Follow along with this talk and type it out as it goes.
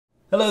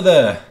Hello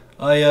there!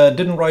 I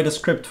didn't write a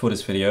script for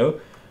this video,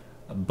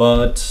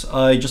 but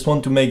I just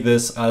want to make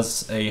this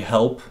as a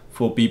help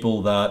for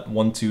people that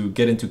want to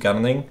get into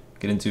cannoning,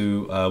 get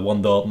into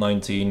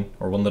 1.19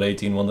 or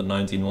 1.18,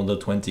 1.19,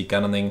 1.20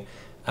 cannoning,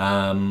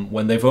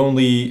 when they've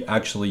only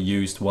actually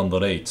used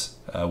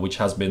 1.8, which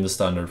has been the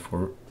standard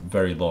for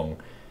very long.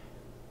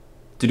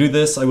 To do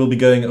this, I will be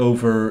going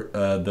over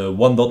the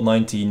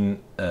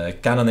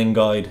 1.19 cannoning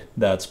guide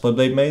that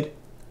Splitblade made.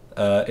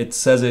 It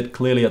says it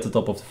clearly at the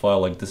top of the file,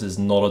 like this is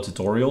not a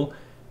tutorial,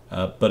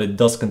 but it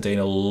does contain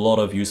a lot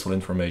of useful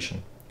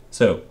information.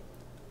 So,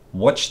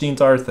 watch the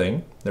entire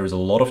thing. There is a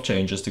lot of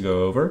changes to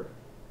go over,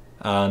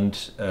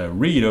 and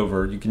read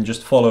over. You can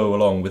just follow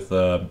along with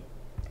the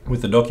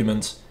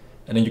document,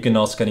 and then you can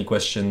ask any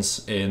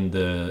questions in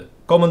the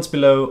comments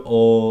below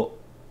or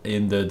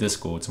in the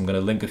Discords. I'm going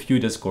to link a few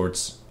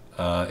Discords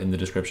in the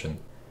description.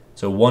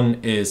 So one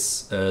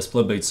is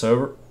Splitblade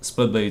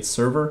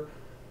server.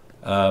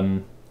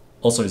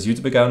 Also, his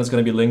YouTube account is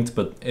going to be linked,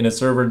 but in a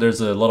server there's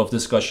a lot of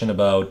discussion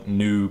about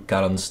new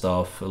cannon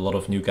stuff. A lot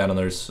of new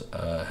cannoners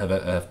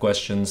have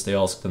questions, they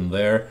ask them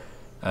there,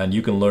 and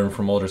you can learn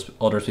from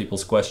other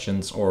people's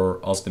questions or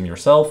ask them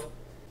yourself.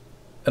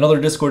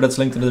 Another Discord that's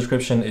linked in the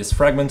description is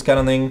Fragment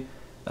Cannoning.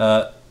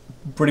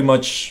 Pretty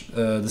much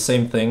the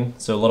same thing,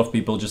 so a lot of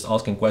people just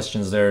asking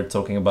questions there,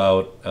 talking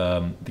about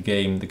the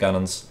game, the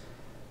cannons.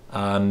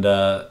 And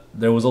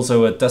there was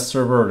also a test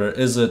server, or there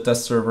is a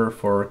test server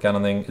for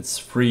cannoning. It's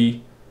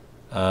free.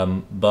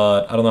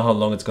 But I don't know how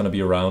long it's going to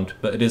be around,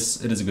 but it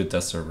is a good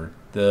test server.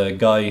 The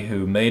guy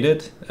who made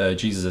it,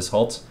 Jesus is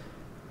Hot,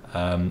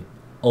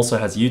 also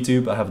has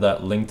YouTube. I have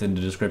that linked in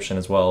the description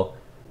as well.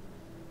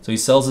 So he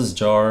sells his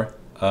jar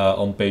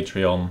on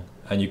Patreon,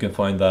 and you can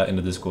find that in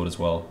the Discord as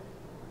well.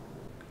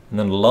 And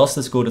then the last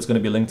Discord that's going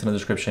to be linked in the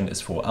description is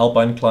for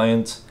Alpine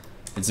Client.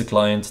 It's a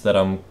client that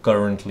I'm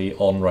currently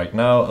on right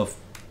now. I've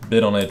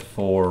been on it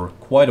for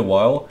quite a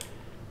while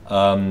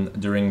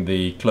during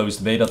the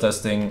closed beta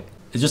testing.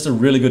 It's just a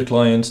really good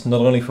client,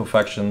 not only for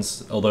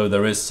factions, although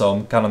there is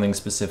some cannoning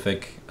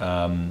specific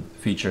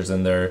features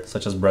in there,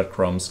 such as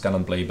breadcrumbs,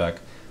 cannon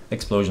playback,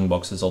 explosion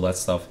boxes, all that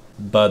stuff.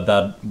 But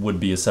that would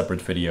be a separate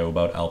video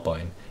about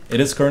Alpine. It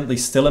is currently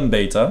still in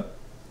beta.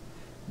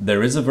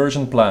 There is a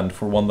version planned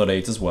for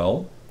 1.8 as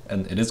well,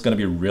 and it is going to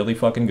be really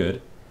fucking good.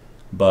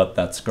 But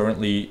that's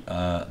currently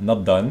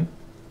not done,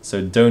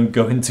 so don't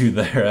go into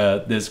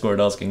their Discord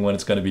asking when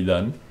it's going to be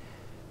done.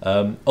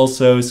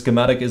 Also,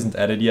 schematic isn't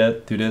added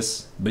yet to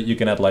this, but you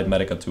can add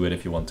Lightmatica to it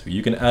if you want to.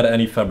 You can add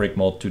any fabric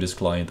mod to this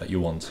client that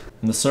you want.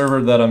 And the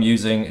server that I'm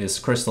using is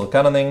Crystal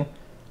Cannoning.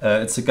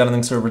 It's a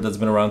cannoning server that's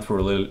been around for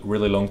a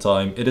really long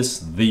time. It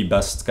is the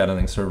best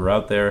cannoning server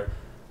out there.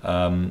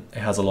 It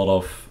has a lot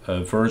of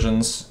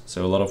versions,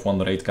 so a lot of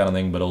 1.8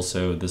 cannoning, but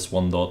also this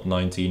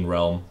 1.19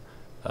 realm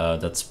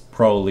that's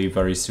probably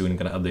very soon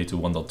going to update to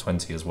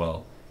 1.20 as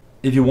well.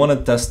 If you want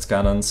to test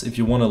cannons, if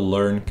you want to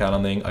learn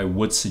cannoning, I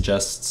would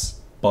suggest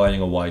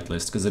buying a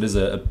whitelist, because it is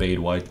a paid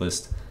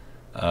whitelist.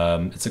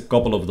 It's a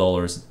couple of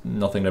dollars,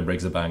 nothing that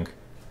breaks the bank,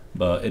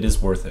 but it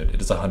is worth it. It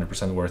is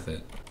 100% worth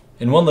it.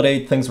 In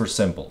 1.8, things were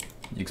simple.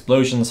 The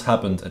explosions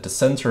happened at the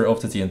center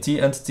of the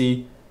TNT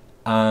entity,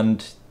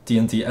 and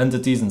TNT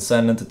entities and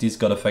sand entities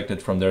got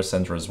affected from their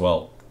center as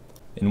well.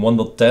 In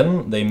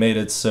 1.10, they made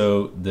it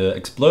so the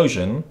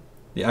explosion,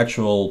 the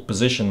actual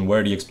position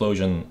where the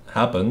explosion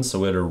happens, so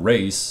where the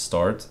rays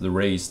start, the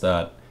rays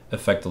that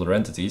affect other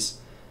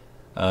entities,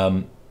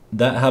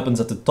 that happens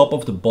at the top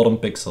of the bottom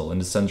pixel in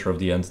the center of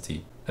the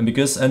entity. And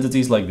because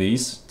entities like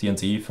these,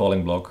 TNT,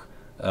 falling block,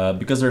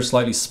 because they're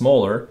slightly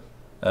smaller,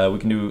 we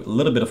can do a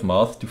little bit of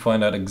math to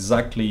find out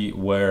exactly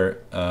where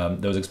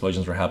those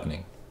explosions were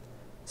happening.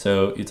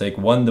 So you take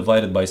 1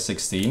 divided by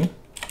 16.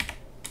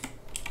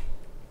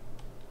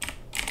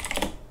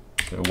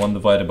 So 1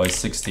 divided by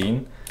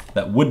 16,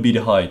 that would be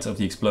the height of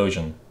the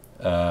explosion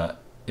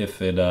if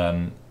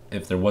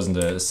there wasn't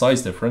a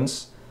size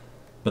difference.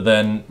 But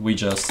then we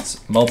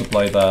just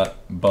multiply that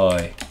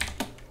by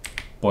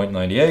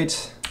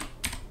 0.98,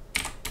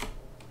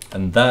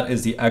 and that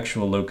is the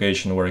actual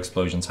location where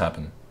explosions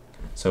happen.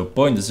 So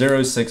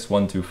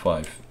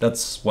 0.06125,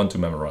 that's one to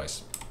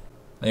memorize.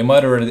 Now you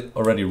might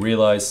already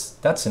realize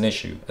that's an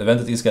issue. If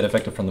entities get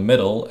affected from the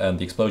middle and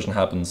the explosion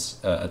happens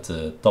at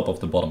the top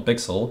of the bottom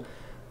pixel,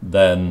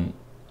 then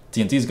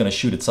TNT is going to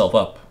shoot itself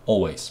up,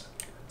 always.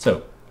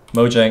 So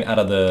Mojang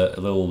added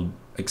a little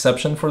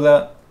exception for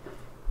that.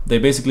 They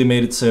basically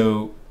made it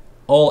so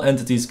all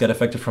entities get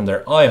affected from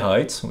their eye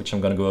height, which I'm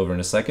going to go over in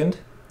a second,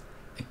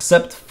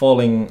 except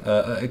primed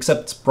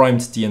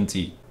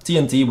TNT.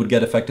 TNT would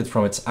get affected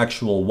from its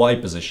actual Y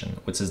position,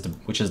 which is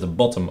the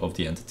bottom of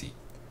the entity.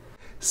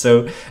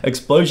 So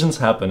explosions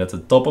happen at the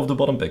top of the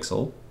bottom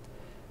pixel,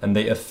 and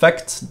they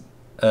affect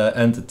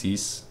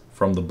entities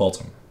from the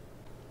bottom.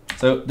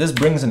 So this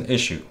brings an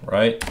issue,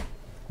 right?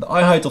 The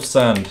eye height of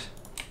sand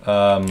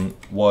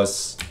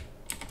was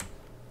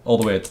all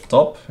the way at the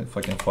top, if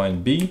I can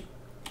find B.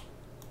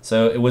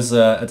 So it was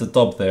at the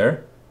top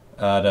there,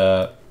 at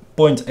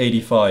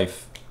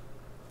 0.85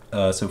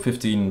 so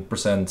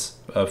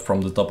 15%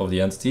 from the top of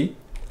the entity.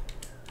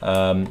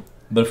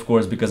 But of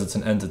course, because it's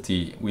an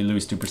entity, we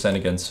lose 2%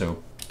 again,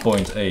 so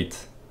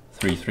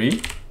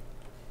 0.833.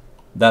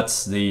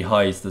 That's the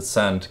height that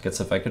sand gets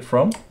affected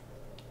from.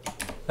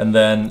 And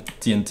then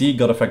TNT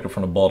got affected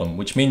from the bottom,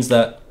 which means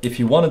that if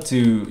you wanted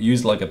to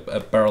use like a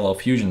parallel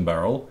fusion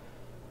barrel,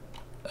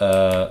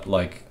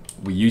 like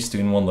we used to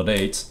in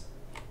 1.8,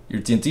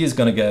 your TNT is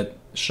gonna get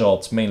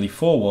shot mainly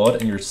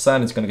forward and your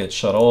sand is gonna get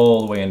shot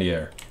all the way in the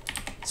air.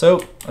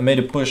 So I made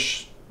a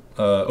push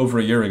over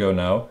a year ago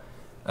now,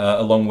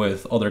 along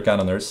with other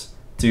cannoners,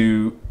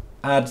 to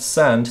add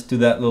sand to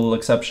that little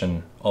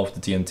exception of the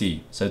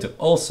TNT, so to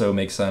also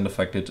make sand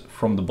affected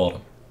from the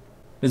bottom.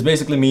 This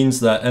basically means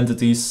that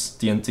entities,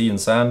 TNT and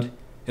sand,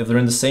 if they're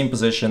in the same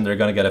position, they're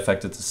gonna get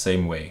affected the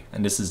same way,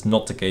 and this is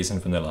not the case in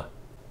vanilla.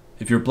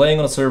 If you're playing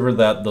on a server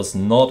that does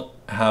not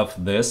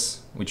have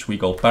this, which we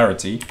call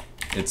Parity,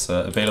 it's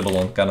available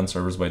on Cannon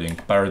servers by doing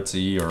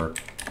Parity or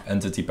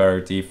Entity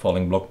Parity,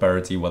 Falling Block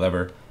Parity,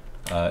 whatever,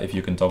 if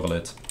you can toggle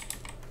it.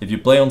 If you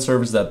play on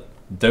servers that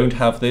don't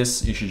have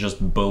this, you should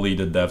just bully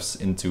the devs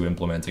into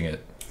implementing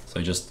it.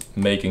 So just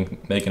making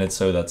it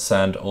so that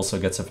sand also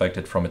gets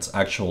affected from its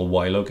actual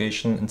Y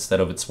location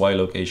instead of its Y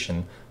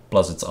location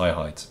plus its I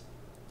height.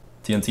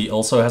 TNT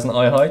also has an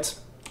I height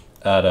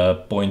at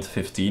a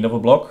 0.15 of a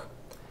block,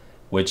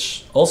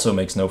 which also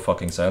makes no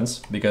fucking sense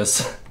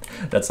because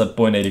that's at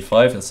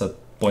 0.85, that's at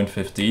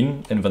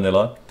 0.15 in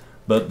vanilla,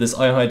 but this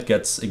I height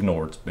gets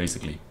ignored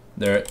basically.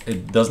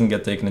 It doesn't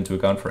get taken into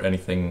account for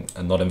anything,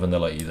 and not in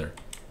vanilla either.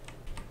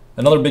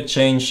 Another big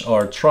change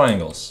are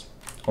triangles.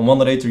 On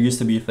 1.8 there used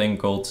to be a thing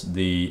called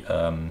the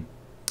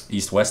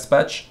east-west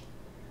patch,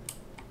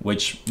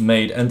 which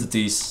made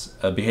entities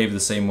behave the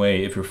same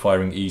way if you're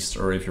firing east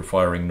or if you're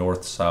firing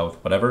north, south,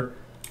 whatever,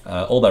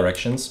 all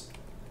directions.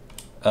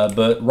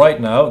 But right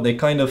now they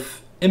kind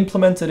of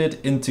implemented it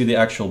into the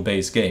actual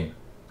base game.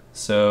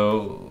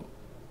 So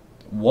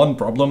one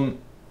problem,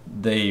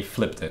 they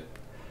flipped it.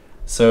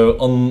 So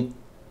on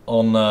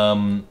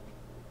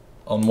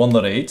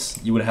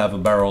 1.8 you would have a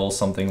barrel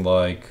something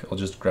like, I'll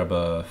just grab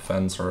a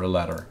fence or a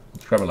ladder.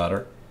 Let's grab a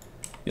ladder.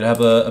 You'd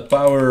have a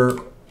power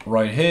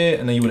right here,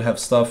 and then you would have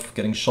stuff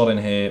getting shot in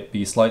here,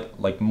 be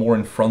like more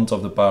in front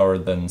of the power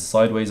than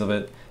sideways of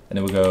it, and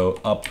it would go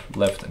up,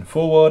 left and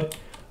forward.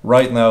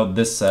 Right now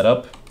this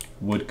setup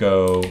would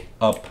go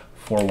up,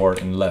 forward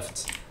and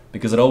left,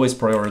 because it always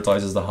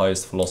prioritizes the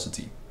highest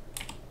velocity.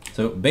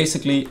 So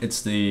basically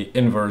it's the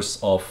inverse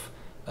of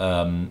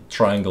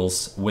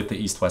triangles with the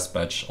east-west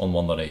patch on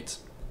 1.8.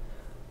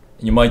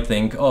 You might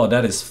think, oh,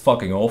 that is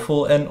fucking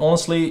awful, and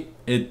honestly,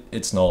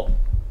 it's not.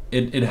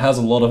 It has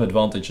a lot of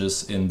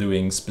advantages in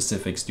doing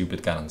specific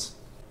stupid cannons.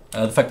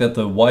 The fact that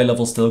the Y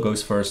level still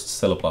goes first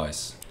still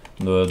applies.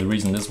 The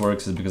reason this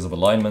works is because of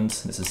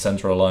alignment. This is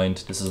center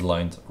aligned, this is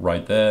aligned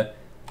right there.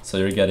 So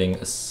you're getting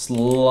a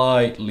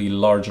slightly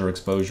larger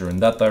exposure in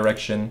that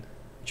direction,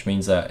 which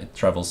means that it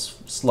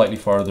travels slightly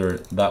farther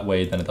that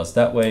way than it does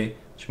that way,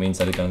 which means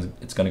that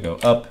it's gonna go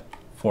up,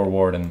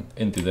 forward and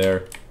into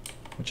there,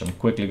 which I'm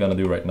quickly gonna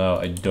do right now.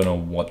 I don't know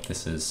what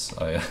this is.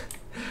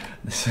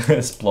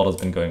 This plot has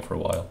been going for a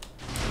while.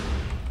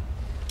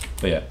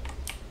 But yeah.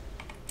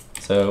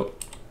 So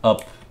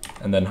up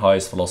and then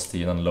highest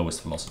velocity and then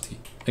lowest velocity.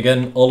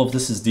 Again, all of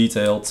this is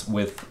detailed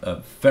with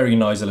very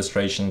nice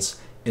illustrations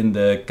in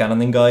the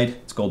cannoning guide.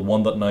 It's called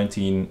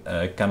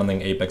 1.19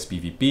 Cannoning Apex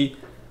PvP.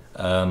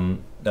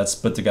 That's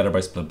put together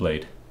by Split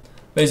Blade.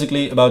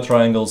 Basically, about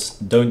triangles,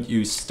 don't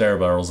use stair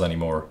barrels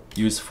anymore.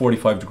 Use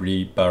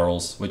 45-degree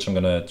barrels, which I'm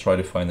gonna try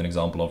to find an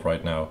example of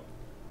right now.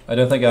 I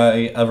don't think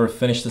I ever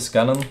finished this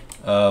cannon,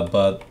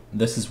 but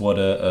this is what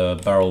a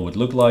barrel would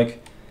look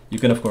like. You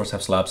can of course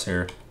have slabs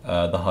here.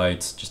 The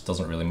height just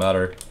doesn't really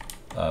matter.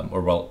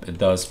 Or well, it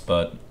does,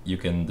 but you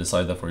can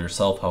decide that for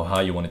yourself how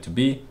high you want it to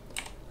be.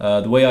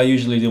 The way I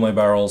usually do my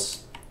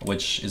barrels,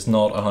 which is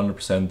not 100%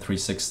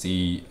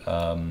 360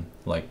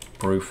 like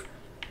proof,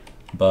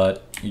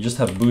 but you just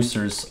have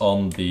boosters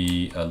on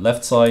the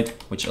left side,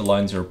 which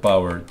aligns your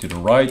power to the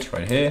right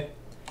here,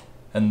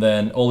 and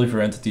then all of your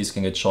entities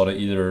can get shot at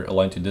either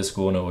aligned to this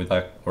corner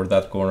or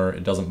that corner.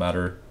 It doesn't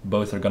matter.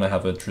 Both are gonna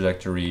have a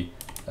trajectory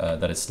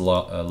that is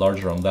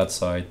larger on that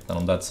side than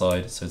on that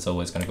side, so it's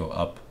always gonna go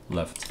up,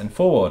 left and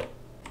forward.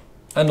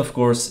 And of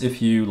course,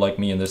 if you, like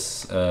me in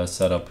this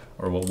setup,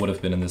 or what would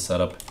have been in this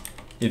setup,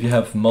 if you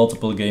have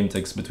multiple game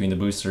ticks between the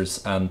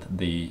boosters and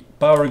the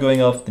power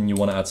going off, then you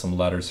want to add some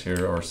ladders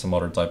here or some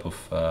other type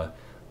of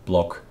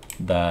block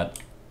that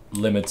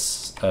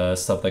limits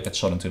stuff that gets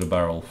shot into the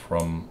barrel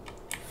from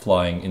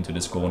flying into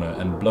this corner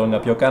and blowing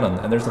up your cannon.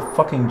 And there's a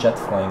fucking jet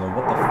flying, or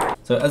what the f.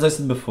 So as I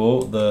said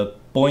before, the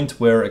point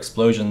where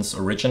explosions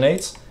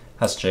originate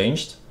has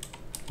changed,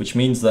 which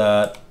means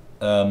that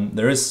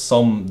there is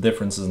some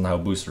differences in how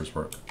boosters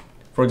work.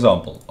 For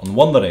example, on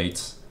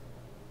 1.8,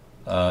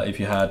 if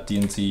you had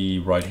TNT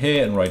right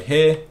here and right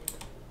here,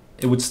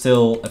 it would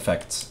still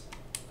affect.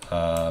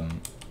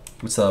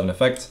 Would still have an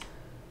effect.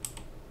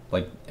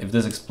 Like if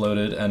this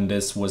exploded and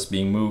this was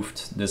being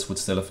moved, this would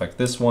still affect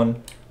this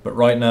one. But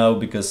right now,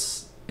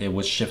 because it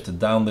was shifted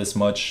down this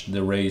much,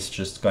 the rays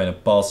just kind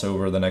of pass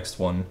over the next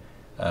one,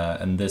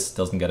 and this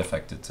doesn't get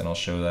affected. And I'll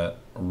show that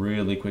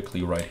really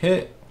quickly right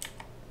here.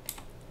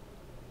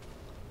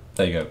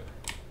 There you go.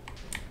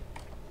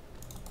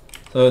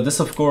 So this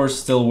of course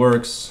still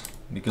works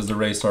because the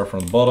rays start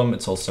from the bottom.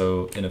 It's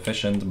also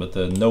inefficient, but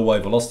the no Y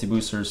velocity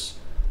boosters,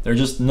 they're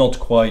just not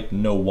quite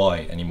no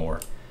Y anymore.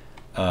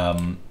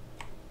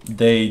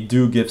 They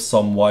do give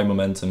some Y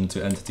momentum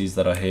to entities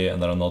that are here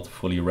and that are not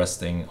fully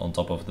resting on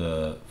top of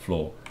the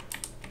floor.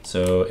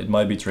 So it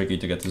might be tricky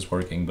to get this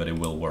working, but it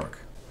will work.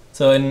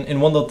 So in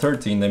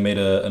 1.13 they made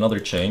another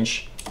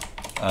change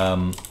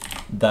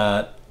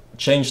that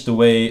changed the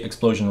way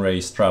explosion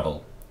rays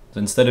travel. So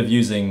instead of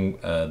using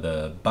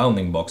the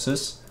bounding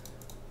boxes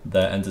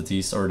that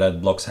entities or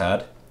that blocks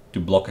had to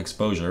block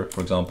exposure, for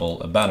example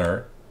a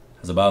banner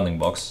has a bounding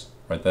box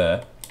right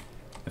there.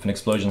 If an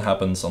explosion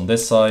happens on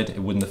this side, it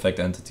wouldn't affect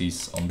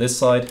entities on this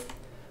side,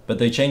 but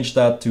they changed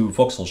that to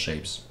voxel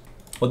shapes.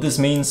 What this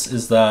means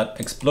is that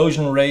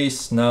explosion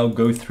rays now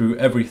go through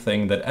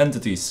everything that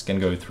entities can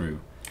go through,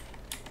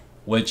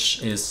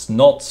 which is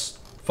not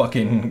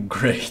fucking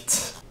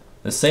great.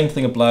 The same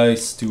thing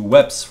applies to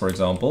webs, for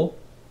example,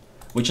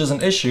 which is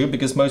an issue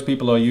because most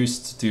people are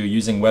used to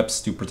using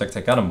webs to protect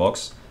a cannon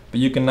box, but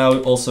you can now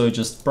also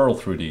just burrow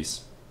through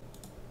these.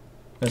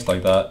 Just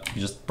like that,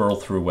 you just burrow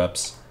through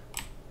webs.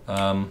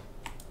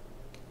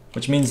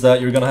 Which means that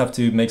you're gonna have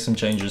to make some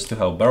changes to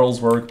how barrels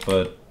work,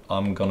 but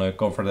I'm gonna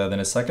cover that in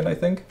a second, I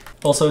think.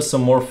 Also,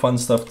 some more fun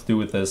stuff to do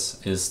with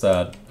this is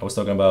that I was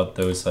talking about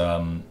those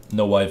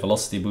no Y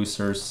velocity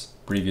boosters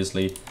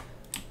previously.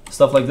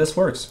 Stuff like this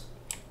works.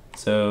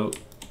 So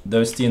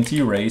those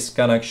TNT rays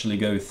can actually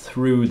go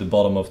through the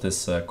bottom of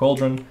this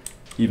cauldron,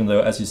 even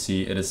though, as you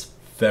see, it is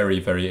very,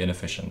 very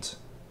inefficient.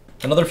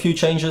 Another few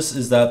changes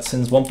is that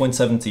since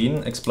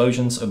 1.17,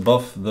 explosions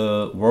above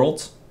the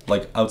world,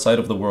 like outside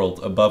of the world,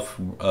 above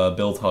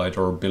build height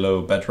or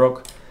below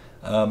bedrock,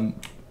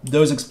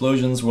 those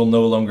explosions will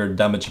no longer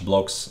damage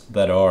blocks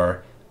that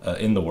are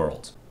in the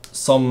world.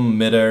 Some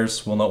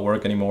mid-airs will not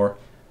work anymore,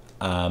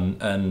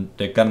 and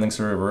the cannoning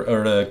server,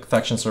 or the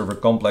faction server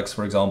complex,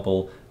 for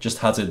example, just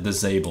has it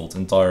disabled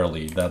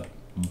entirely, that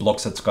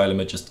blocks at sky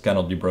limit just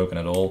cannot be broken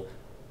at all,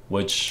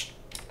 which,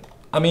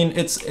 I mean,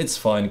 it's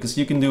fine, because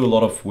you can do a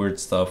lot of weird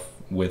stuff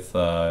with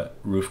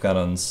roof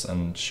cannons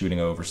and shooting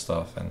over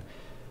stuff, and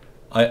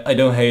I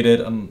don't hate it.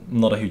 I'm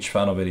not a huge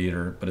fan of it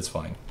either, but it's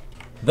fine.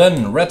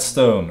 Then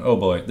redstone. Oh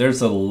boy,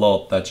 there's a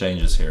lot that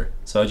changes here.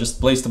 So I just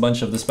placed a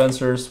bunch of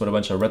dispensers with a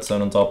bunch of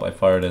redstone on top. I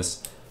fire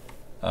this.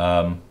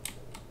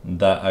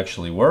 That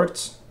actually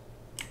worked.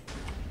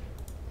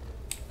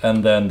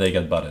 And then they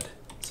get butted.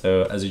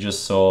 So as you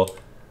just saw,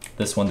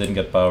 this one didn't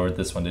get powered,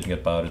 this one didn't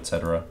get powered,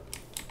 etc.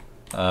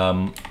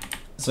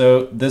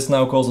 So this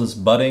now causes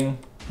budding,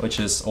 which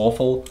is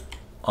awful.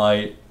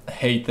 I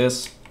hate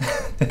this.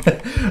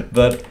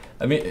 But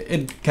I mean,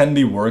 it can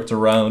be worked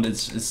around.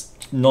 It's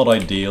not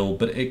ideal,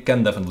 but it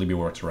can definitely be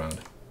worked around.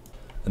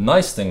 The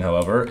nice thing,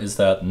 however, is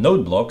that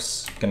node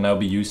blocks can now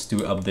be used to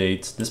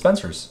update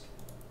dispensers.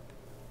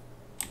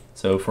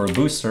 So for a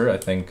booster, I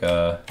think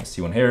I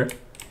see one here.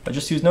 I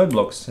just use node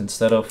blocks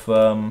instead of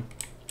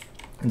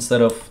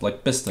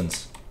like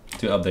pistons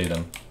to update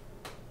them.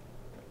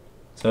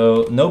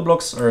 So node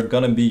blocks are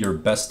gonna be your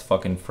best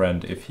fucking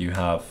friend if you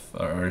have,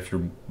 or if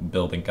you're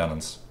building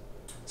cannons.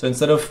 So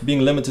instead of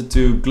being limited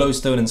to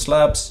glowstone and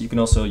slabs, you can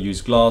also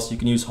use glass, you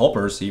can use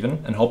hoppers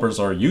even, and hoppers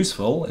are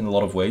useful in a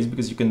lot of ways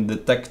because you can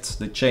detect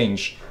the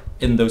change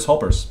in those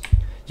hoppers.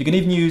 You can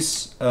even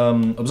use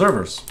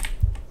observers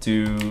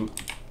to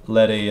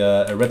let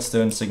a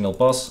redstone signal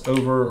pass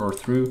over or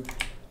through,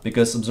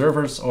 because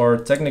observers are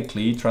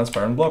technically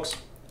transparent blocks.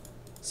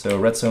 So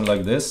redstone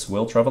like this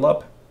will travel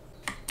up,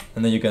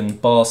 and then you can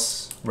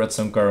pass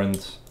redstone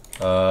current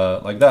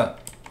like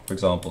that. For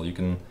example, you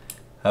can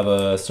have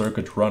a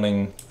circuit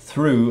running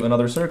through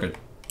another circuit,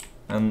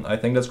 and I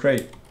think that's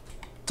great.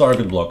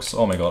 Target blocks,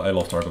 oh my god, I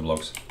love target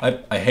blocks.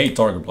 I hate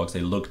target blocks,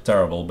 they look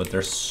terrible, but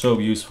they're so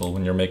useful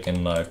when you're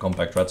making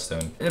compact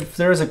redstone. If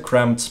there is a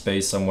cramped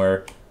space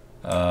somewhere,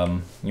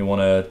 you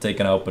want to take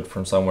an output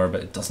from somewhere,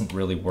 but it doesn't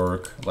really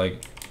work,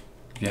 like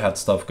if you had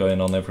stuff going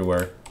on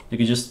everywhere, you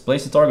can just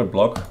place a target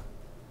block,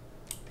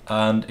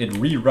 and it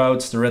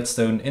reroutes the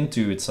redstone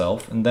into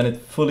itself, and then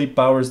it fully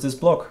powers this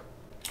block.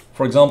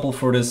 For example,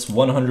 for this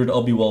 100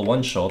 Albuwal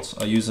one-shot,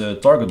 I use a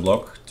target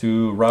block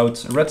to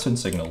route a redstone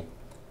signal.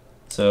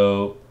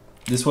 So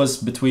this was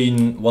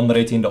between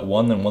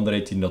 1.18.1 and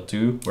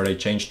 1.18.2, where they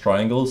changed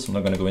triangles. I'm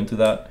not going to go into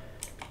that,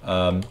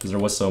 because there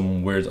was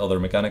some weird other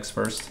mechanics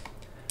first.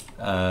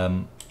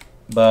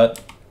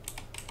 But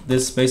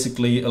this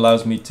basically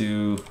allows me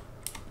to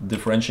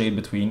differentiate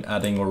between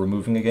adding or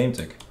removing a game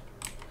tick.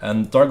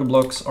 And target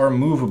blocks are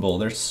movable.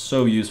 They're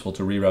so useful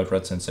to reroute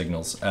redstone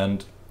signals,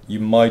 and you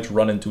might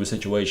run into a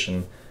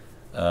situation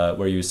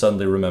where you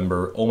suddenly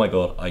remember, oh my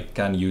god, I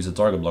can use a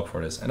target block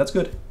for this, and that's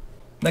good.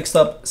 Next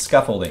up,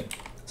 scaffolding.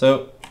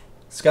 So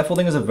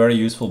scaffolding is a very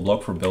useful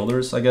block for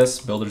builders, I guess,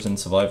 builders in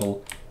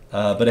survival,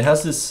 but it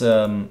has this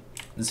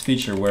this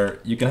feature where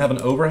you can have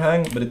an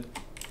overhang, but it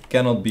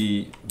cannot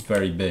be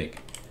very big.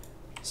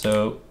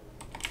 So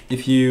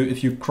if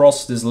you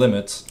cross this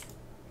limit,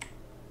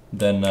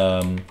 then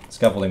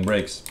scaffolding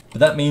breaks. But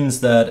that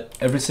means that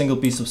every single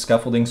piece of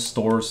scaffolding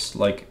stores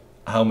like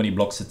how many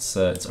blocks it's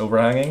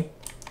overhanging.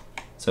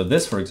 So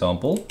this, for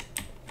example,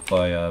 if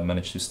I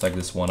manage to stack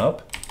this one up,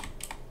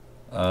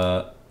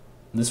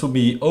 this will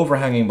be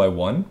overhanging by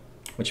 1,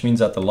 which means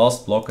that the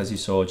last block, as you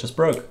saw, just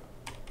broke.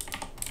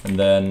 And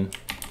then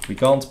we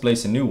can't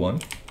place a new one.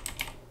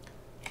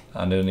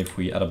 And then if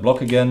we add a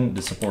block again,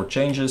 the support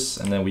changes,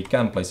 and then we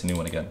can place a new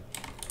one again.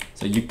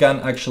 So you can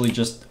actually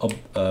just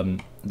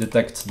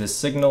detect this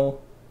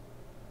signal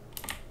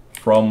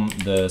from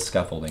the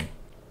scaffolding.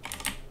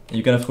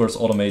 You can of course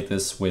automate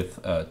this with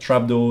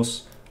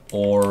trapdoors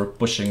or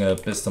pushing a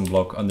piston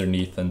block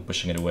underneath and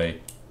pushing it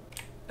away.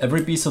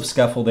 Every piece of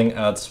scaffolding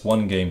adds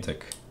 1 game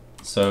tick.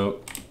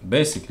 So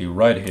basically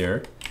right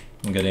here,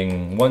 I'm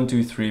getting 1,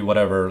 2, 3,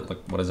 whatever, like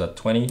what is that,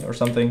 20 or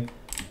something?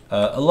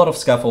 A lot of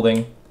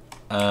scaffolding,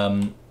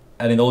 and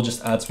it all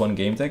just adds 1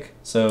 game tick.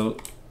 So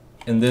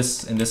in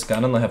this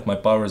cannon, I have my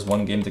power is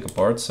 1 game tick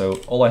apart.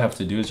 So all I have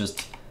to do is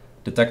just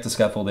detect the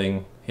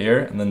scaffolding here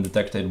and then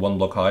detect it 1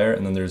 block higher,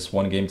 and then there's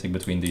 1 game tick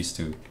between these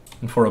two.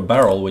 And for a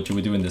barrel, what you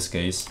would do in this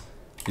case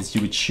is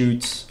you would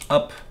shoot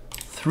up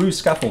through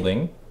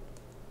scaffolding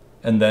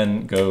and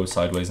then go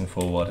sideways and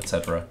forward,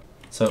 etc.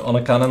 So on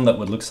a cannon that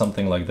would look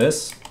something like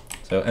this.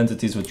 So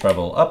entities would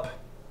travel up,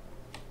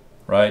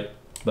 right?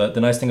 But the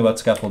nice thing about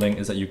scaffolding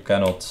is that you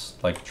cannot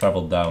like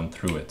travel down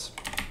through it.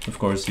 Of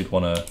course, you'd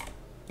want to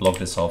block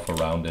this off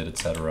around it,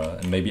 etc.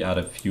 And maybe add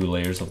a few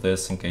layers of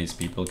this in case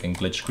people can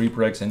glitch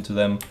creeper eggs into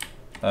them.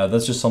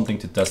 That's just something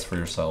to test for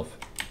yourself.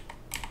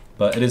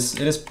 But it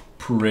is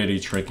pretty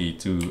tricky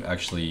to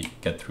actually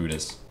get through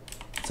this.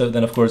 So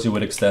then of course you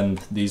would extend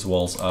these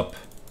walls up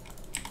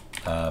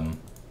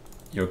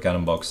your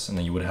cannon box, and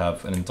then you would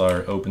have an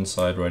entire open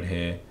side right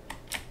here.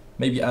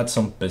 Maybe add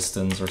some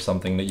pistons or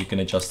something that you can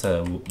adjust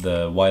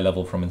the Y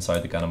level from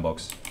inside the cannon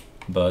box.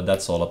 But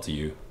that's all up to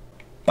you.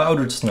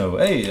 Powdered snow.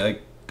 Hey, I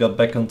got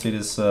back onto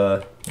this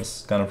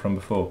cannon from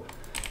before.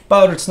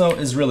 Powdered snow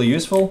is really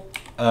useful.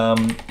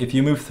 If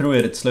you move through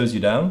it, it slows you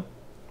down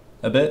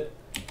a bit.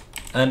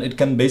 And it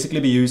can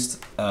basically be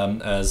used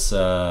as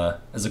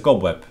a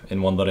cobweb in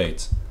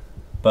 1.8.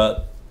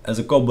 But as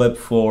a cobweb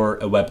for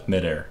a web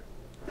midair.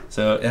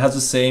 So it has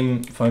the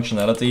same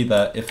functionality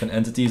that if an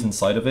entity is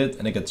inside of it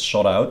and it gets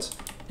shot out,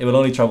 it will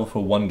only travel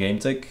for 1 game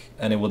tick,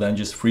 and it will then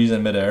just freeze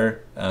in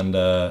midair, and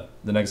the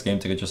next game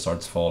tick it just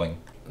starts falling.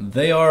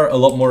 They are a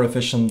lot more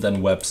efficient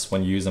than webs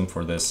when you use them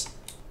for this.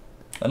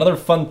 Another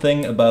fun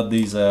thing about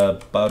these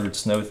powdered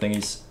snow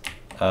thingies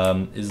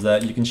is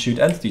that you can shoot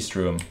entities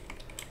through them.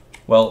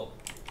 Well,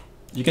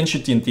 you can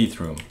shoot TNT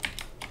through them.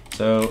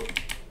 So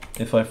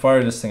if I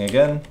fire this thing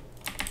again,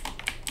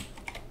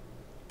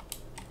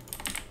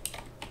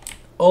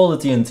 all the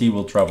TNT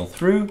will travel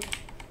through,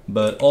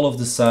 but all of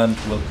the sand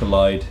will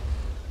collide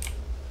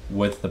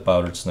with the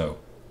powdered snow,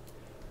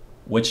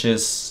 which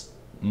is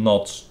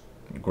not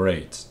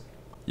great.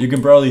 You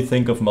can probably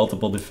think of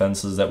multiple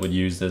defenses that would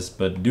use this,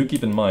 but do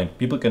keep in mind,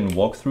 people can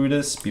walk through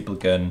this, people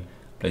can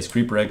place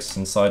creeper eggs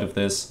inside of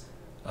this,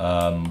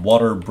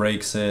 water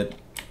breaks it,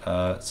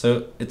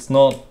 so it's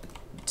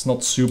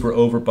not super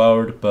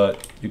overpowered,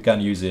 but you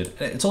can use it.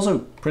 It's also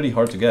pretty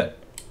hard to get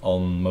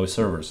on most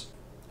servers.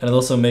 And it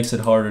also makes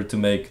it harder to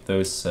make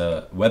those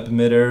web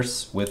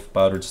midairs with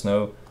powdered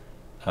snow,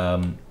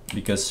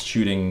 because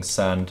shooting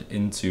sand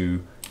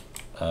into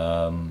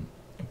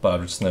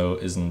powdered snow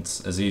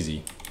isn't as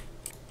easy.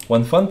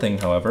 One fun thing,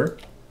 however,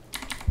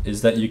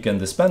 is that you can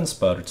dispense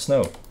powdered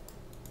snow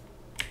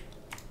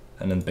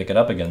and then pick it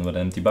up again with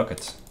an empty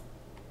bucket.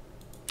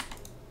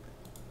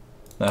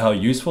 Now how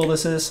useful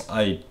this is,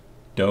 I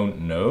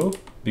don't know,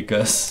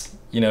 because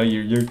you know,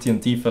 you're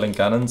TNT filling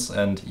cannons,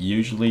 and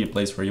usually a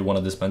place where you want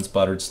to dispense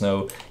powdered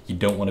snow, you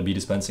don't want to be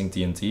dispensing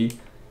TNT.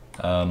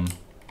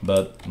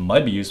 But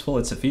might be useful,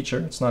 it's a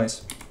feature, it's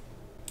nice.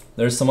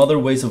 There's some other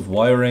ways of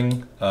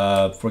wiring,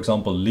 for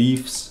example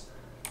leaves.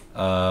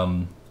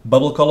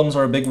 Bubble columns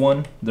are a big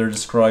one, they're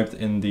described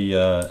in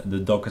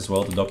the doc as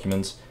well, the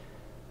documents.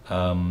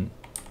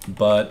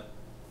 But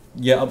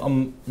yeah,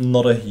 I'm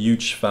not a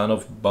huge fan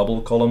of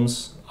bubble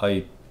columns.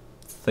 I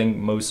think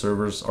most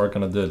servers are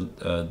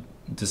gonna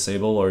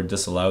disable or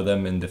disallow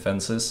them in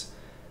defenses,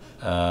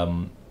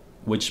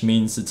 which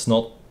means it's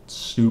not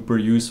super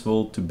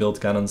useful to build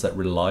cannons that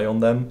rely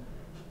on them,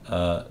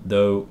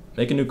 though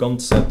making new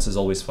concepts is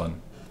always fun.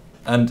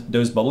 And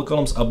those bubble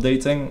columns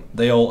updating,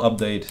 they all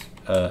update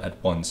at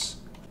once.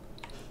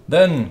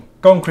 Then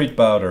concrete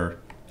powder.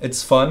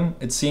 It's fun,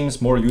 it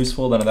seems more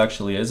useful than it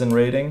actually is in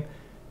raiding,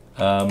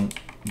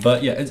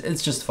 but yeah,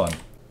 it's just fun.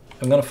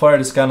 I'm gonna fire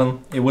this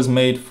cannon. It was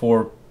made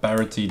for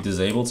Parity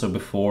disabled, so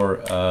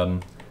before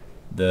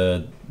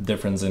the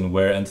difference in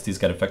where entities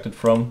get affected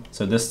from.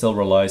 So this still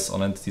relies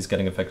on entities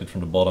getting affected from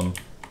the bottom,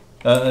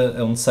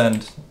 on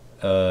sand,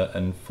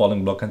 and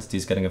falling block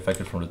entities getting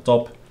affected from the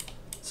top.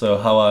 So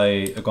how I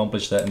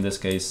accomplish that in this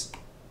case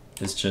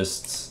is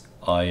just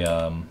I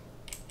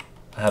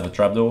have a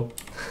trapdoor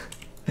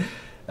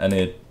and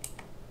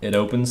it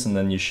opens, and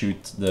then you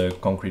shoot the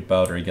concrete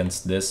powder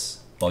against this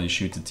while you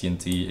shoot the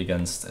TNT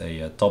against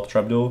a top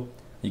trapdoor.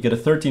 You get a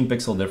 13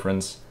 pixel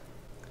difference.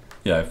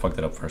 Yeah, I fucked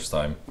it up first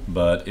time.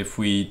 But if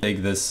we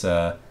take this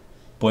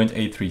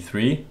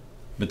 0.833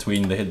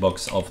 between the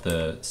hitbox of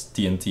the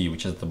TNT,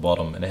 which is at the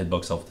bottom, and the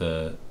hitbox of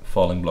the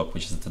falling block,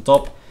 which is at the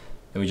top,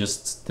 and we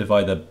just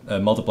divide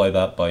that, multiply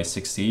that by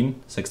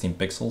 16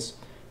 pixels,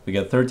 we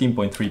get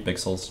 13.3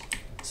 pixels.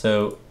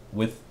 So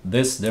with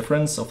this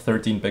difference of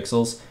 13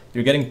 pixels,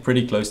 you're getting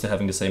pretty close to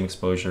having the same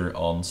exposure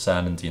on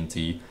sand and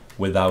TNT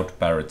without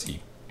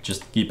parity.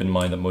 Just keep in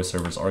mind that most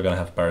servers are going to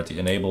have parity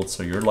enabled,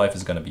 so your life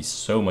is going to be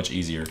so much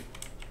easier.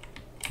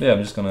 Yeah,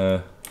 I'm just going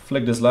to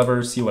flick this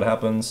lever, see what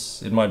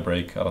happens. It might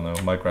break, I don't know,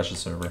 it might crash the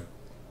server.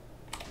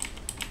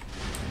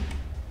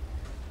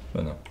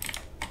 But no.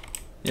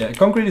 Yeah,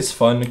 concrete is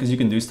fun because you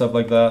can do stuff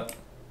like that.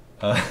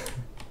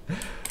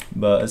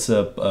 But it's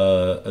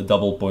a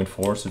double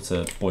 0.4, so it's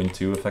a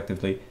 0.2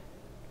 effectively.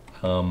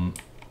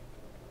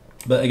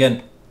 But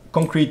again,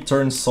 concrete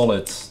turns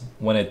solid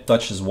when it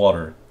touches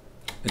water.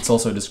 It's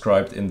also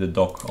described in the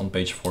doc on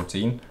page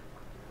 14.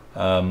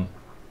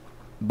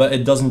 But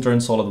it doesn't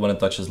turn solid when it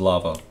touches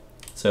lava.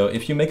 So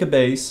if you make a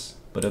base,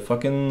 put a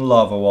fucking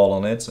lava wall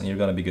on it, and you're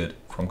gonna be good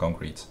from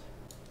concrete.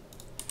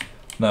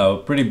 Now,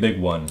 pretty big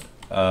one,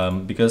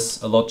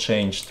 because a lot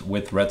changed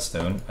with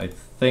Redstone. I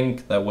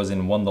think that was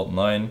in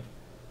 1.9.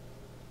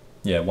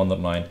 Yeah,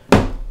 1.9.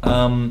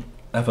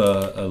 I have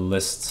a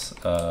list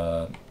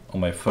on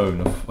my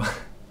phone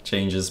of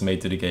changes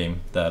made to the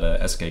game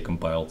that SK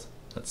compiled.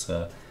 That's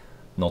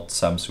not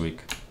Samsweek,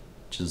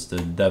 which is the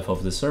dev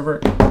of the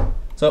server.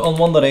 So on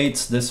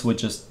 1.8, this would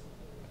just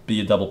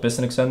be a double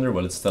piston extender.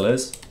 Well, it still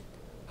is,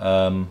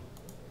 but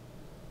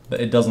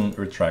it doesn't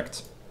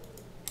retract,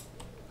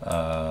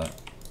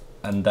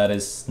 and that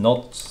is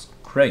not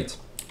great.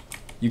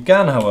 You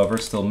can, however,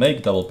 still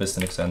make double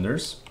piston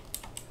extenders,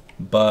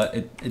 but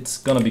it's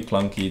gonna be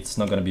clunky. It's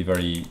not gonna be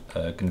very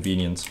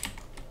convenient.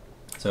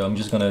 So I'm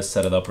just gonna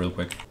set it up real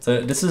quick.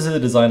 So this is a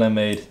design I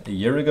made a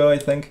year ago, I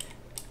think.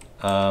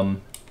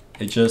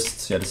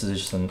 This is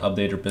just an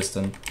updater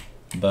piston,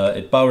 but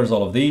it powers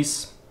all of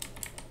these.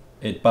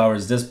 It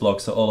powers this block,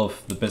 so all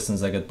of the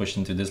pistons that get pushed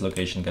into this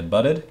location get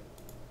butted.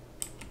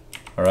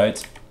 All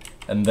right,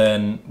 and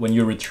then when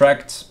you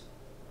retract,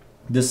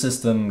 this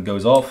system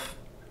goes off,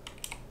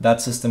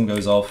 that system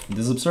goes off.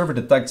 This observer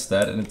detects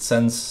that, and it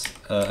sends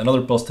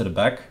another pulse to the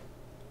back,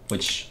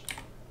 which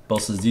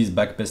pulses these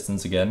back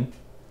pistons again,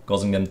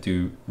 causing them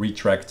to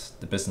retract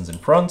the pistons in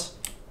front.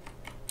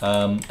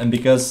 And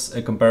because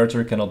a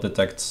comparator cannot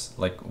detect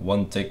like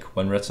one tick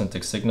when Redstone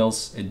tick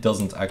signals, it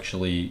doesn't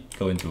actually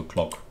go into a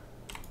clock.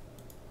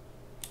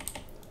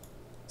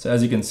 So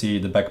as you can see,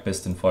 the back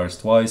piston fires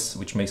twice,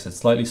 which makes it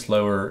slightly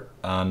slower,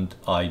 and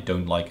I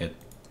don't like it.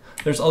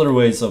 There's other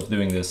ways of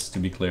doing this, to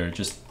be clear.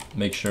 Just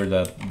make sure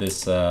that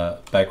this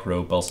back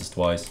row pulses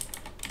twice.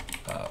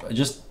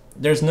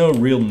 There's no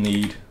real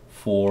need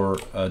for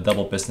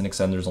double piston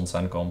extenders on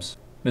sandcombs.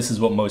 This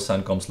is what most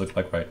sandcombs look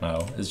like right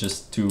now. It's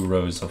just two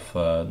rows of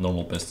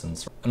normal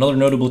pistons. Another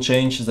notable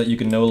change is that you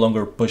can no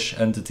longer push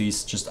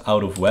entities just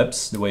out of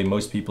webs, the way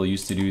most people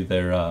used to do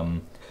their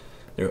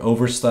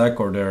overstack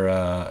or their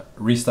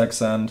restack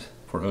sand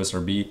for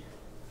OSRB.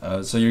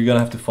 So you're gonna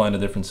have to find a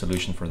different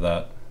solution for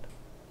that.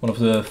 One of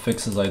the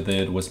fixes I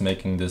did was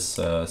making this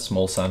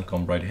small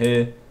sandcomb right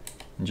here,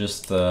 and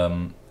just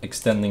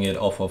extending it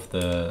off of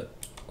the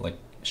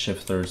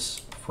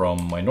shifters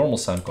from my normal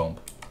sandcomb.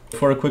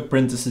 For a quick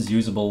print, this is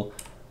usable.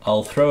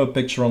 I'll throw a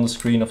picture on the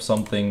screen of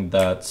something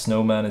that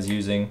Snowman is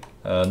using,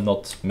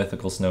 not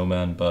Mythical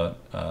Snowman, but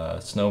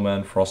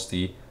Snowman,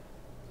 Frosty,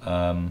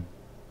 also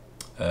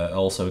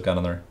a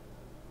Cannoner.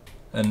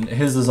 And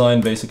his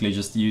design basically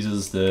just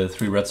uses the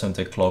 3 redstone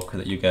tick clock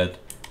that you get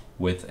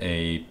with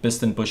a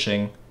piston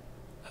pushing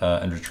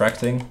and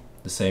retracting,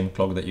 the same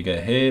clock that you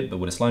get here, but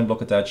with a slime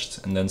block attached,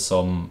 and then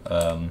some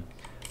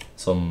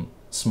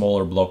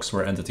smaller blocks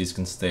where entities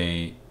can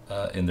stay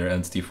in their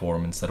entity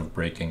form instead of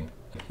breaking.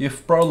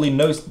 You've probably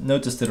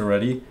noticed it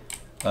already.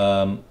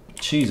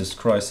 Jesus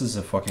Christ, this is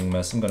a fucking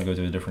mess. I'm gonna go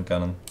to a different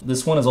cannon.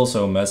 This one is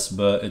also a mess,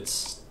 but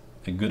it's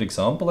a good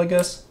example, I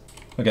guess.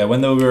 Okay, I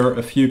went over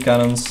a few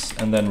cannons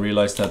and then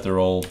realized that they're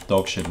all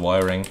dog shit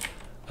wiring.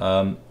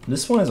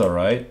 This one is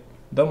alright.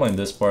 Don't mind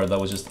this part, that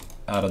was just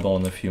added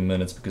on in a few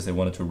minutes because they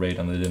wanted to raid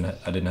and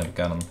I didn't have a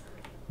cannon.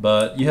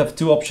 But you have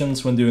two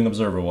options when doing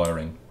observer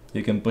wiring.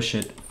 You can push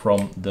it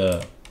from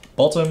the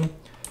bottom,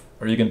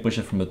 or you can push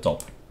it from the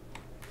top.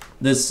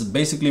 This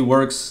basically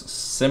works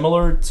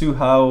similar to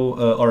how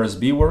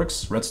RSB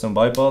works, Redstone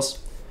Bypass.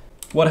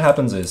 What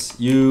happens is,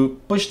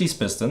 you push these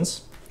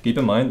pistons, keep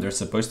in mind they're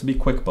supposed to be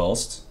quick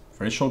pulsed,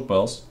 very short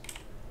pulse,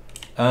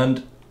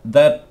 and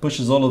that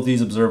pushes all of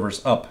these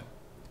observers up.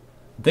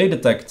 They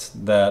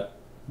detect that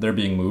they're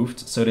being moved,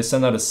 so they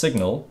send out a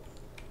signal,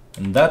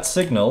 and that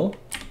signal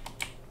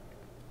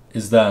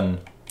is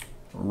then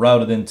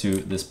routed into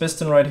this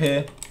piston right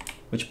here,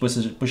 which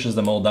pushes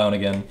them all down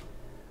again.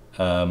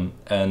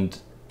 And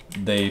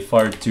they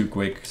fire too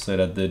quick so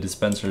that the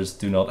dispensers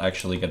do not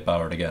actually get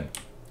powered again,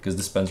 because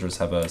dispensers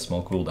have a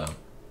small cooldown.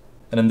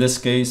 And in this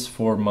case,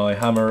 for my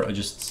hammer, I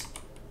just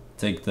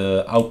take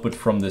the output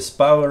from this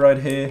power right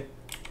here,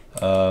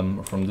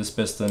 from this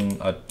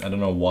piston. I don't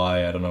know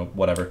why, I don't know,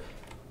 whatever.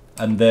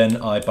 And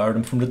then I power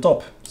them from the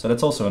top. So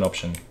that's also an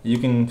option. You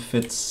can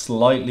fit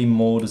slightly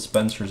more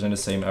dispensers in the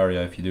same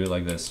area if you do it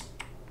like this.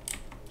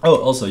 Oh,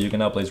 also you can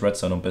now place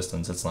redstone on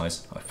pistons. That's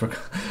nice.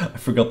 I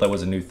forgot that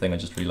was a new thing. I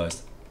just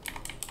realized.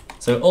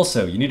 So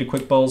also you need a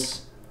quick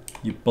pulse.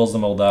 You pulse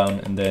them all down,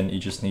 and then you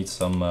just need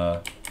some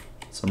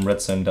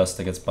redstone dust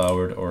that gets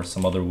powered, or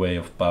some other way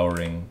of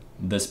powering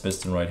this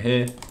piston right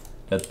here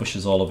that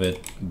pushes all of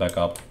it back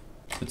up.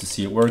 So to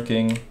see it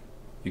working,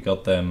 you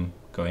got them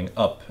going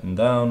up and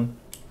down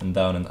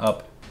and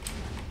up,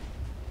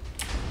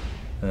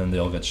 and then they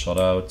all get shot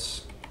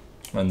out,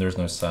 and there's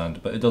no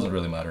sand, but it doesn't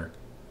really matter.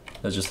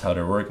 That's just how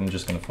they're working. I'm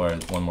just gonna fire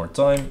it one more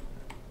time.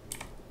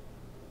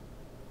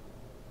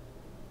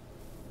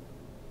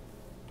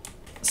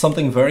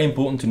 Something very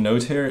important to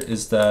note here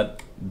is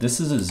that this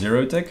is a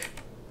 0 tick.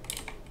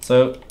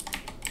 So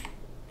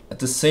at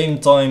the same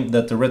time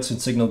that the redstone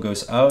signal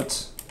goes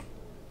out,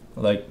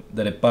 like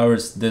that it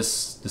powers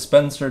this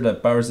dispenser,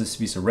 that powers this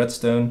piece of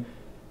redstone,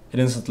 it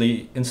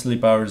instantly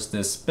powers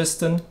this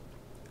piston.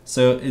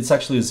 So it's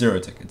actually a 0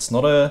 tick. It's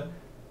not a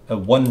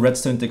 1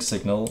 redstone tick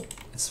signal.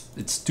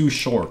 It's too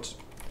short.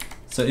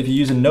 So if you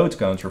use a node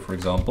counter, for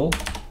example,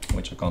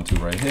 which I can't do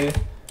right here,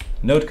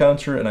 node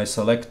counter, and I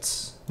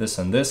select this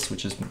and this,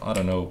 which is, I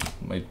don't know,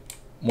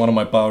 one of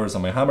my powers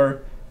on my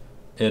hammer,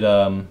 it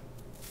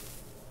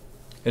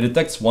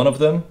detects one of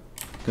them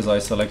because I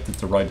selected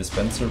the right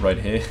dispenser right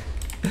here.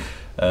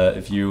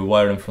 If you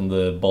wire them from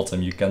the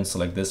bottom, you can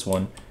select this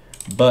one,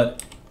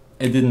 but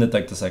it didn't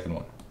detect the second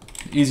one.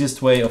 The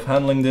easiest way of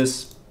handling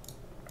this,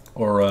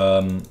 or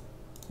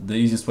the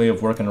easiest way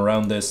of working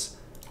around this,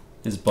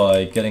 is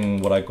by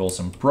getting what I call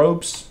some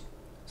probes.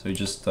 So you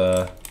just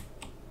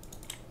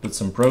put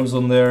some probes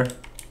on there.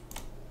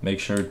 Make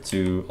sure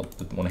to, I'll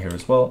put one here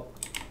as well.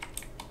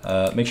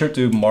 Make sure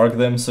to mark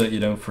them so that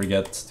you don't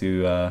forget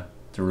to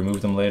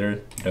remove them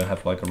later. You don't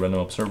have like a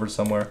random observer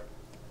somewhere.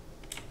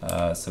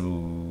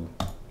 So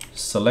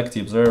select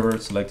the observer,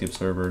 select the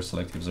observer,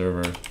 select the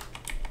observer,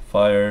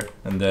 fire,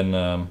 and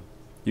then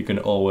you can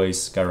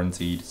always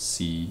guarantee to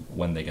see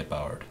when they get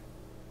powered.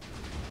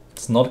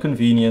 It's not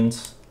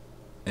convenient,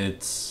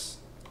 it's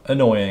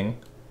annoying,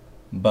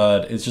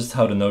 but it's just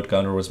how the node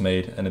counter was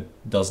made, and it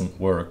doesn't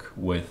work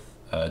with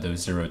those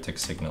 0 tick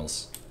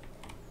signals.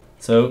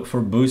 So for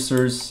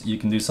boosters, you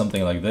can do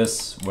something like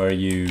this, where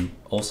you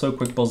also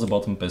quick pulse the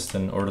bottom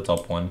piston or the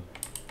top one,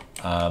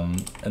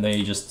 and then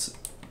you just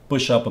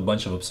push up a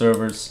bunch of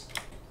observers.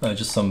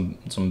 Just some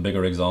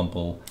bigger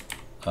example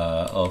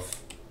of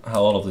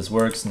how all of this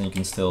works, and you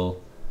can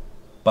still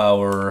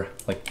power,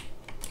 like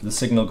the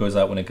signal goes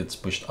out when it gets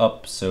pushed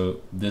up,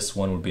 so this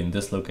one would be in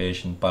this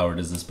location, power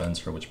this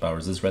dispenser, which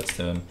powers this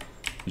redstone,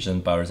 which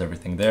then powers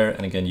everything there,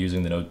 and again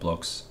using the node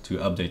blocks to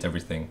update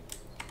everything.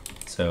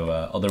 So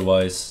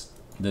otherwise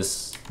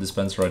this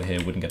dispenser right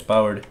here wouldn't get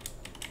powered.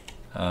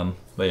 But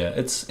yeah,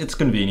 it's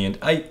convenient.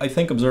 I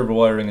think observer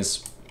wiring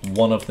is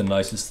one of the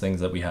nicest things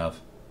that we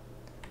have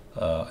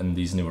in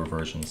these newer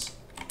versions.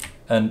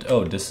 And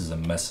oh, this is a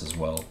mess as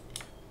well.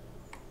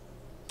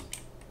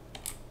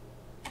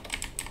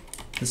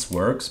 This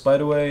works, by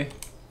the way.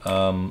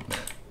 So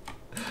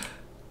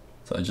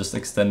I just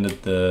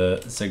extended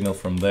the signal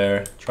from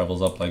there,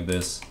 travels up like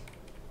this.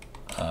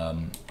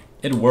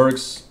 It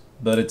works,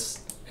 but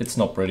it's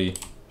not pretty,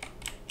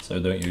 so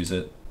don't use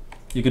it.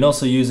 You can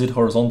also use it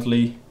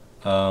horizontally.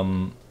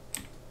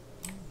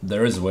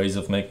 There is ways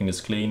of making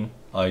this clean.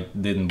 I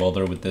didn't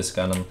bother with this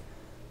cannon.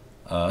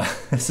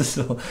 This is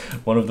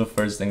one of the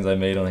first things I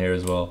made on here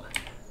as well,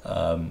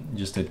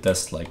 just to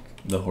test like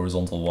the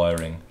horizontal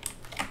wiring.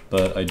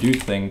 But I do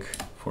think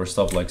for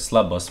stuff like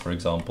slab bus, for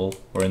example,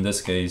 or in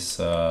this case,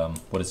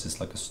 what is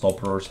this, like a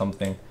stopper or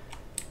something,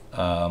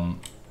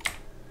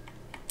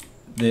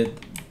 it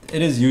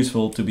is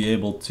useful to be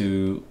able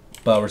to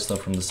power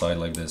stuff from the side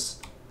like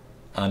this.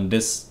 And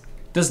this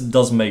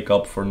does make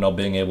up for not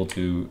being able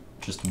to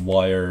just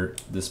wire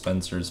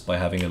dispensers by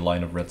having a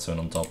line of redstone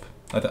on top.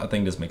 I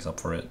think this makes up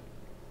for it.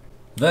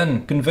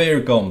 Then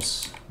conveyor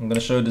comes. I'm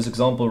gonna show this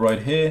example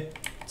right here.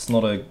 It's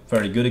not a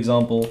very good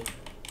example,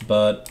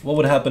 but what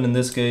would happen in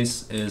this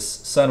case is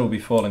sand will be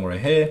falling right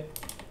here,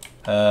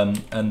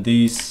 and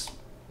these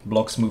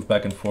blocks move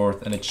back and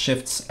forth, and it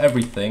shifts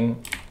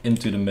everything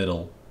into the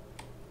middle.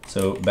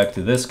 So back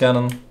to this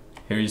cannon.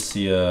 Here you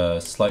see a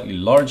slightly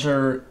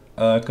larger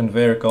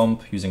conveyor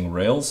comp using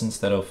rails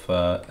instead of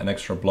an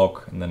extra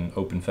block and then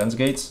open fence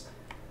gates.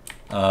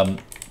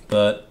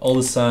 But all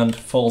the sand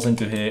falls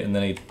into here, and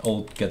then it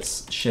all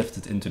gets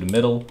shifted into the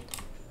middle.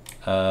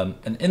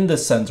 And in the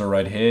center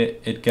right here,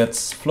 it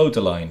gets float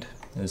aligned,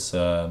 is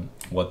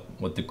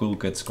what the cool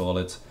kids call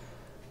it,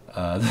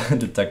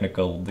 the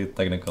technical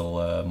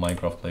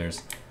Minecraft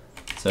players.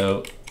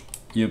 So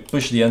you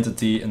push the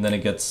entity, and then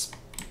it gets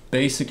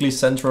basically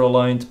center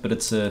aligned, but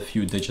it's a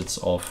few digits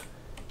off.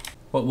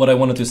 What I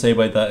wanted to say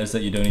by that is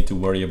that you don't need to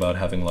worry about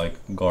having like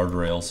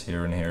guardrails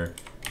here and here.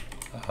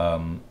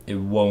 It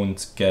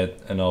won't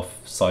get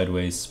enough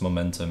sideways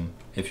momentum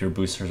if your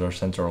boosters are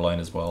center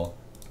aligned as well.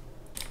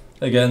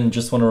 Again,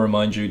 just want to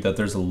remind you that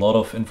there's a lot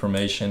of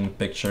information,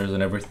 pictures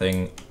and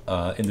everything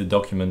in the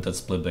document that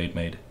Splitblade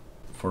made.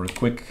 For a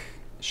quick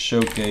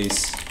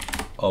showcase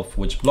of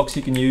which blocks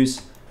you can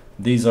use,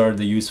 these are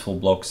the useful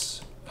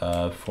blocks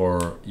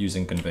for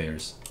using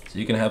conveyors. So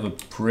you can have a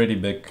pretty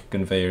big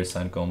conveyor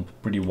sand comp,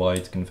 pretty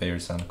wide conveyor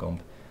sand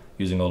comp,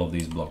 using all of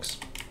these blocks.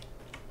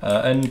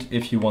 And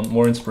if you want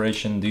more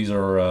inspiration, these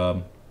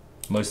are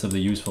most of the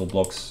useful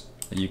blocks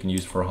that you can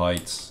use for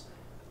heights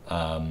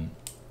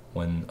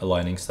when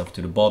aligning stuff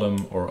to the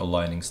bottom or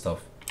aligning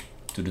stuff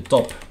to the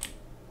top.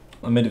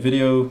 I made a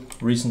video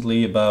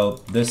recently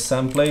about this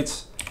sand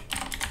plate,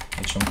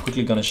 which I'm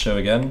quickly gonna show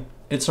again.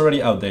 It's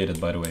already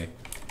outdated, by the way.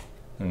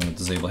 I'm gonna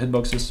disable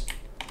hitboxes,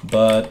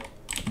 but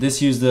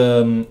this used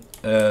a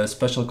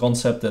special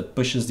concept that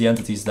pushes the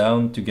entities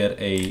down to get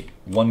a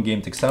one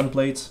game tick sand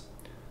plate,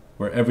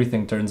 where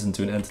everything turns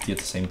into an entity at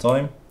the same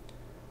time.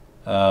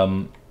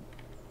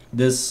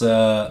 This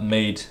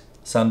made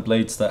sand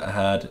plates that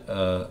had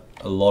a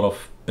lot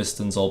of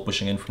pistons all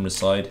pushing in from the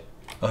side,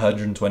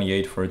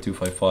 128 for a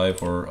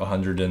 255 or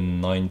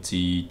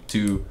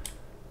 192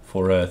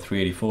 for a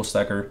 384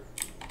 stacker.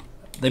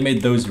 They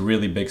made those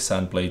really big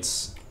sand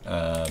plates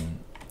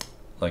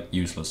like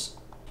useless.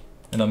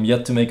 And I'm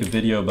yet to make a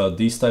video about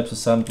these types of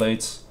sand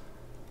plates,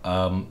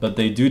 but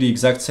they do the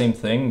exact same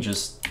thing,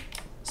 just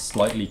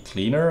slightly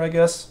cleaner, I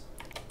guess.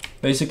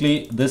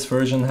 Basically, this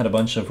version had a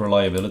bunch of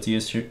reliability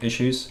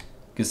issues,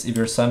 because if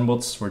your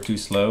sandbots were too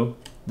slow,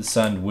 the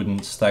sand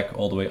wouldn't stack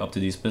all the way up to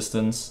these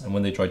pistons, and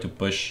when they tried to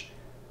push,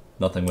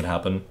 nothing would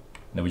happen.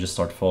 And it would just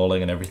start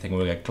falling and everything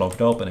would get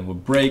clogged up and it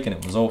would break and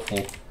it was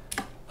awful.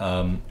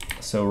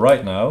 So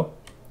right now,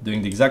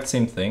 doing the exact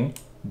same thing,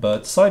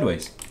 but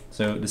sideways.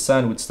 So the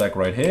sand would stack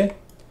right here,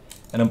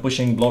 and I'm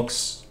pushing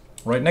blocks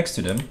right next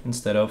to them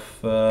instead of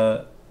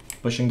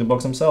pushing the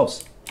blocks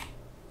themselves.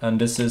 And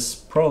this is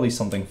probably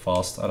something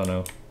fast, I don't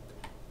know.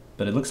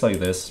 But it looks like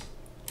this.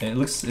 And it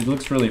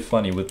looks really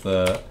funny with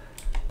the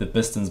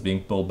pistons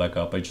being pulled back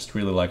up. I just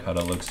really like how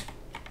that looks.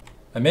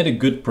 I made a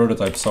good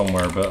prototype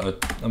somewhere,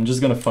 but I'm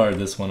just gonna fire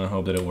this one and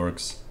hope that it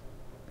works.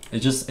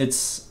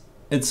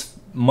 It's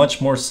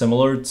much more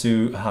similar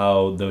to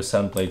how those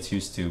sand plates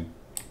used to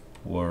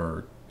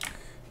work.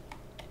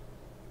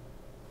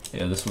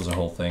 Yeah, this was a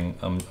whole thing.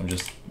 I'm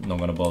just not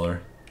gonna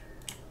bother.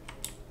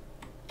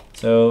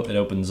 So it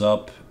opens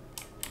up,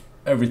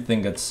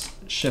 everything gets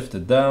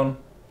shifted down,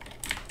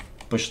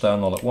 pushed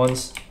down all at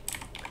once.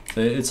 So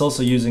it's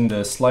also using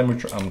the slime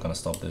I'm gonna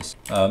stop this.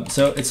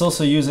 So it's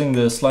also using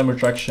the slime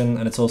retraction,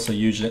 and it's also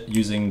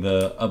using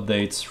the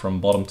updates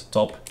from bottom to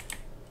top,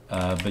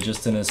 but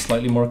just in a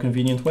slightly more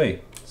convenient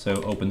way. So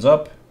opens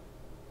up,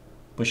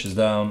 pushes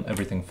down,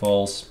 everything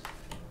falls,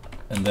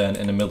 and then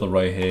in the middle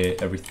right here,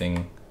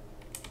 everything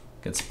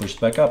gets pushed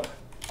back up.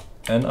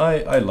 And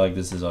I like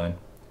this design.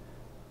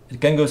 It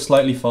can go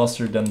slightly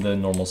faster than the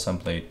normal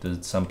sandplate, the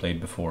sandplate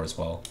before as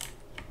well.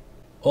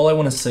 All I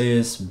want to say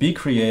is be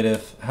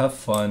creative, have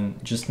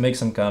fun, just make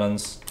some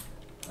cannons.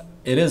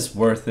 It is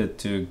worth it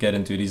to get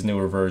into these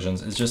newer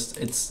versions.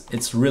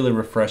 It's really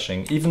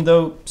refreshing. Even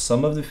though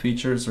some of the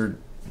features are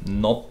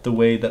not the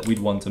way that we'd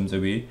want them to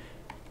be,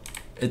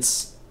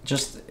 it's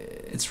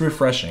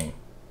refreshing.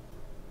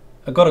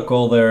 I got a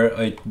call there,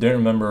 I didn't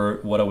remember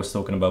what I was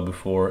talking about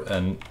before,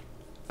 and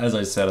as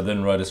I said, I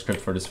didn't write a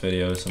script for this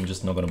video, so I'm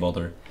just not gonna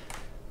bother.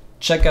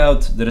 Check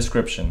out the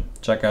description.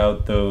 Check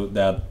out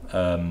that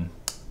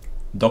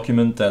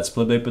document that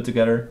Splitblade put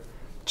together.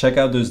 Check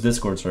out those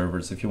Discord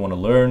servers if you want to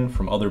learn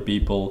from other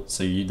people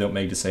so you don't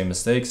make the same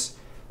mistakes.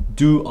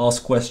 Do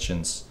ask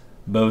questions,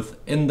 both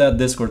in that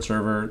Discord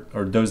server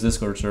or those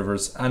Discord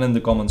servers and in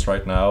the comments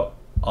right now.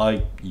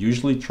 I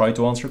usually try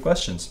to answer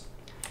questions.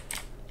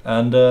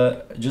 And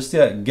just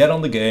yeah, get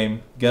on the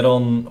game, get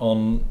on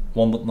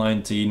 1.19,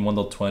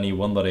 1.20,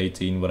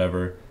 1.18,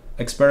 whatever.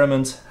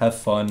 Experiment, have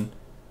fun,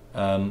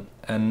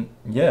 and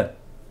yeah,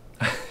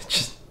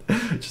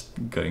 just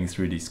going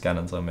through these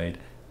cannons I made,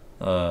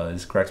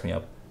 this cracks me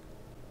up.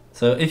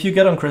 So if you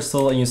get on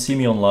Crystal and you see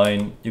me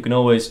online, you can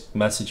always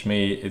message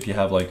me if you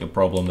have like a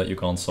problem that you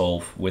can't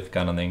solve with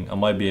cannoning. I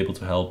might be able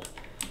to help.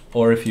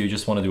 Or if you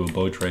just want to do a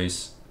boat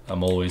race,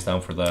 I'm always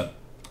down for that.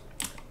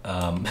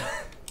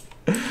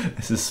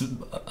 This is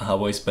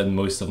how I spend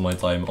most of my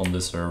time on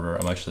this server.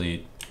 I'm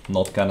actually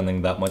not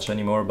cannoning that much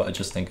anymore, but I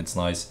just think it's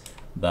nice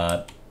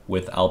that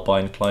with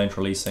Alpine client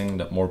releasing,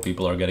 that more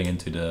people are getting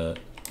into the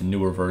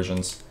newer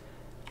versions.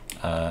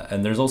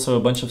 And there's also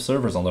a bunch of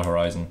servers on the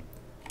horizon.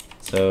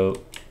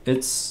 So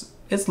it's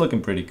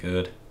looking pretty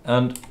good,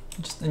 and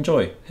just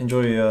enjoy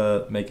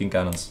making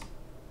cannons.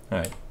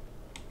 Alright,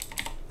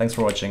 thanks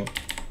for watching,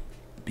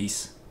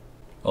 peace.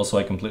 Also,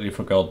 I completely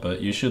forgot,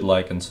 but you should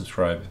like and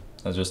subscribe.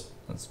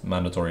 That's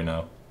mandatory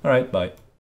now. Alright, bye.